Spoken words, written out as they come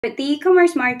But the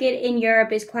e-commerce market in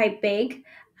Europe is quite big.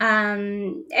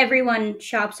 Everyone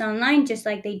shops online just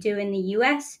like they do in the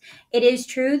US. It is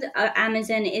true that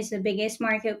Amazon is the biggest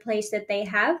marketplace that they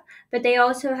have, but they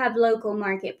also have local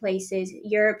marketplaces.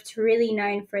 Europe's really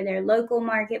known for their local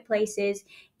marketplaces.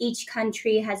 Each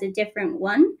country has a different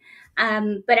one.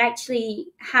 But actually,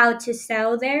 how to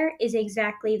sell there is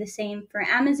exactly the same for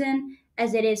Amazon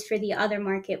as it is for the other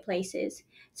marketplaces.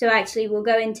 So actually, we'll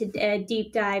go into a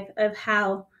deep dive of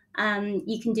how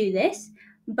you can do this.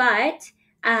 But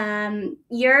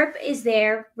Europe is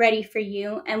there ready for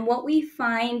you. And what we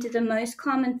find the most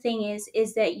common thing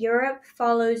is that Europe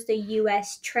follows the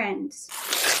US trends.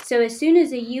 So as soon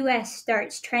as the US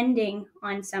starts trending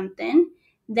on something,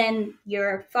 then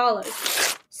Europe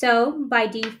follows. So by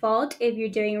default, if you're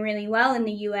doing really well in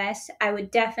the US, I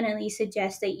would definitely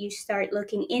suggest that you start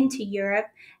looking into Europe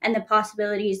and the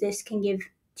possibilities this can give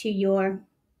to your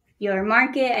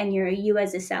market and you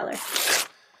as a seller.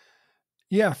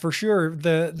 Yeah, for sure.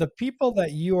 The people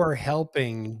that you are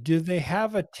helping, do they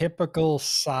have a typical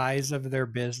size of their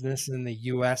business in the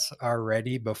US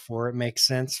already before it makes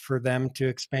sense for them to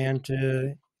expand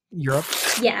to Europe?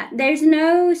 Yeah, there's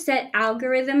no set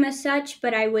algorithm as such,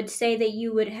 but I would say that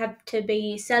you would have to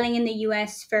be selling in the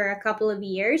US for a couple of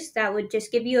years. That would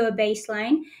just give you a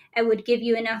baseline. It would give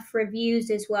you enough reviews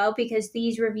as well, because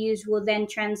these reviews will then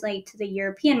translate to the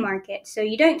European market. So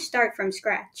you don't start from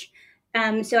scratch.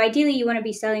 So ideally, you want to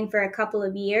be selling for a couple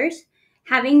of years.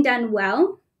 Having done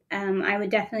well, I would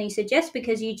definitely suggest,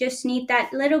 because you just need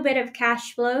that little bit of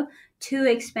cash flow to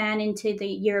expand into the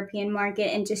European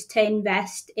market and just to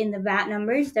invest in the VAT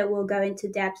numbers that we'll go into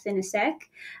depth in a sec.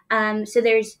 So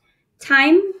there's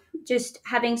time, just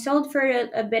having sold for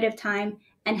a bit of time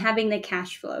and having the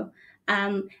cash flow.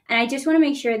 And I just want to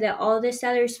make sure that all the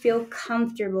sellers feel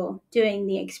comfortable doing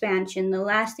the expansion. The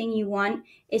last thing you want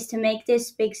is to make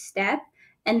this big step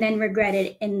and then regret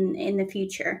it in the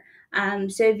future.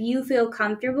 So if you feel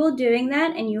comfortable doing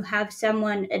that and you have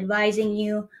someone advising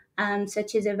you,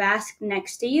 such as a VASC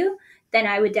next to you, then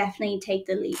I would definitely take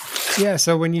the leap. Yeah,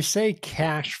 so when you say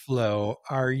cash flow,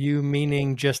 are you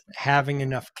meaning just having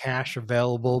enough cash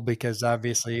available? Because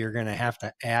obviously you're going to have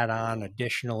to add on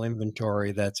additional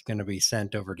inventory that's going to be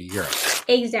sent over to Europe.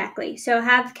 Exactly. So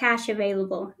have cash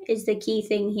available is the key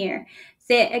thing here.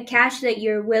 The cash that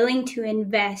you're willing to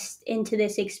invest into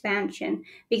this expansion,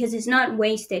 because it's not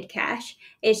wasted cash.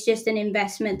 It's just an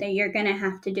investment that you're going to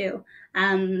have to do,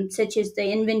 such as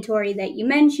the inventory that you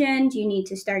mentioned. You need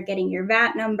to start getting your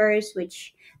VAT numbers,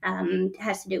 which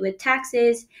has to do with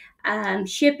taxes.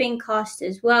 Shipping costs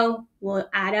as well will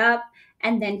add up,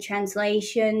 and then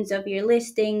translations of your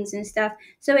listings and stuff.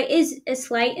 So it is a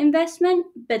slight investment,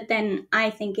 but then I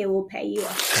think it will pay you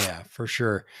off. Yeah, for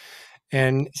sure.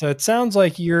 And so it sounds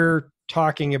like you're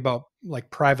talking about like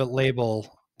private label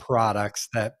products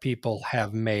that people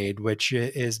have made, which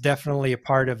is definitely a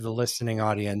part of the listening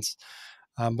audience.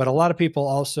 But a lot of people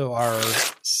also are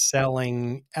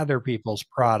selling other people's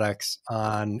products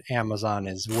on Amazon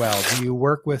as well. Do you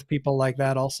work with people like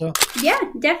that also? Yeah,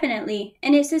 definitely.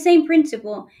 And it's the same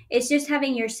principle. It's just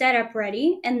having your setup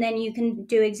ready, and then you can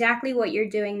do exactly what you're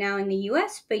doing now in the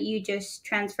US, but you just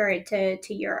transfer it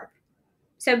to Europe.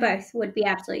 So both would be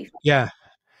absolutely fine. Yeah.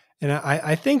 And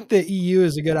I think the EU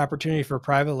is a good opportunity for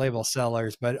private label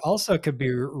sellers, but also could be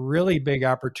a really big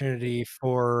opportunity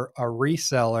for a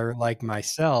reseller like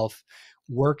myself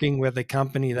working with a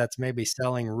company that's maybe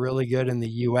selling really good in the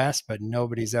US, but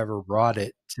nobody's ever brought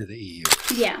it to the EU.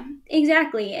 Yeah,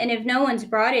 exactly. And if no one's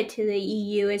brought it to the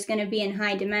EU, it's going to be in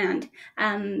high demand,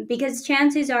 because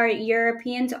chances are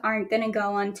Europeans aren't going to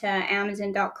go onto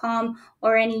Amazon.com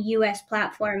or any US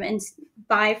platform and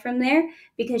buy from there,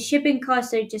 because shipping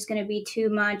costs are just going to be too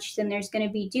much. Then there's going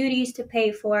to be duties to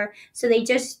pay for. So they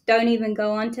just don't even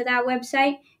go onto that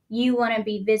website. You want to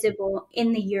be visible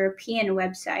in the European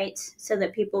websites so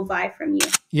that people buy from you.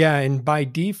 Yeah, and by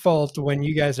default, when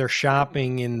you guys are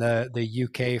shopping in the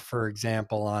UK, for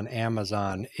example, on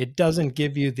Amazon, it doesn't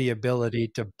give you the ability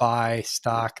to buy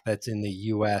stock that's in the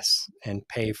US and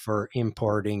pay for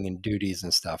importing and duties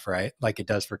and stuff, right? Like it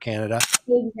does for Canada.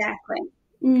 Exactly.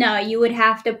 No, you would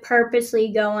have to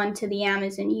purposely go onto the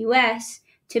Amazon US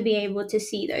to be able to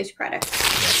see those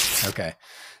products. Yep. Okay.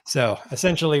 So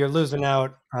essentially, you're losing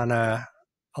out on a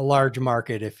large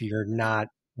market if you're not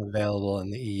available in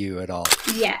the EU at all.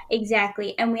 Yeah,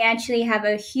 exactly. And we actually have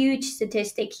a huge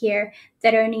statistic here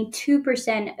that only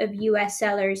 2% of US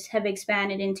sellers have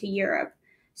expanded into Europe.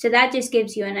 So that just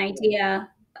gives you an idea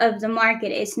of the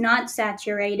market. It's not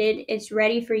saturated, it's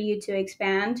ready for you to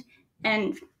expand.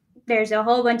 And there's a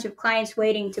whole bunch of clients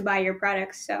waiting to buy your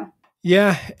products. So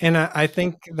Yeah, and I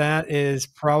think that is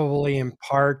probably in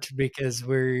part because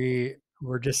we're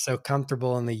just so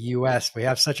comfortable in the US. We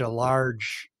have such a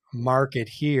large market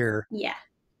here Yeah.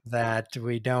 that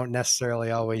we don't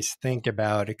necessarily always think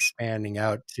about expanding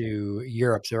out to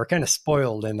Europe. So we're kind of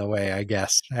spoiled in the way, I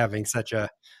guess, having such a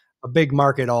big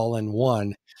market all in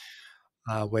one,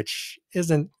 which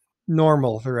isn't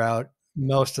normal throughout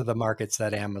most of the markets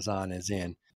that Amazon is in.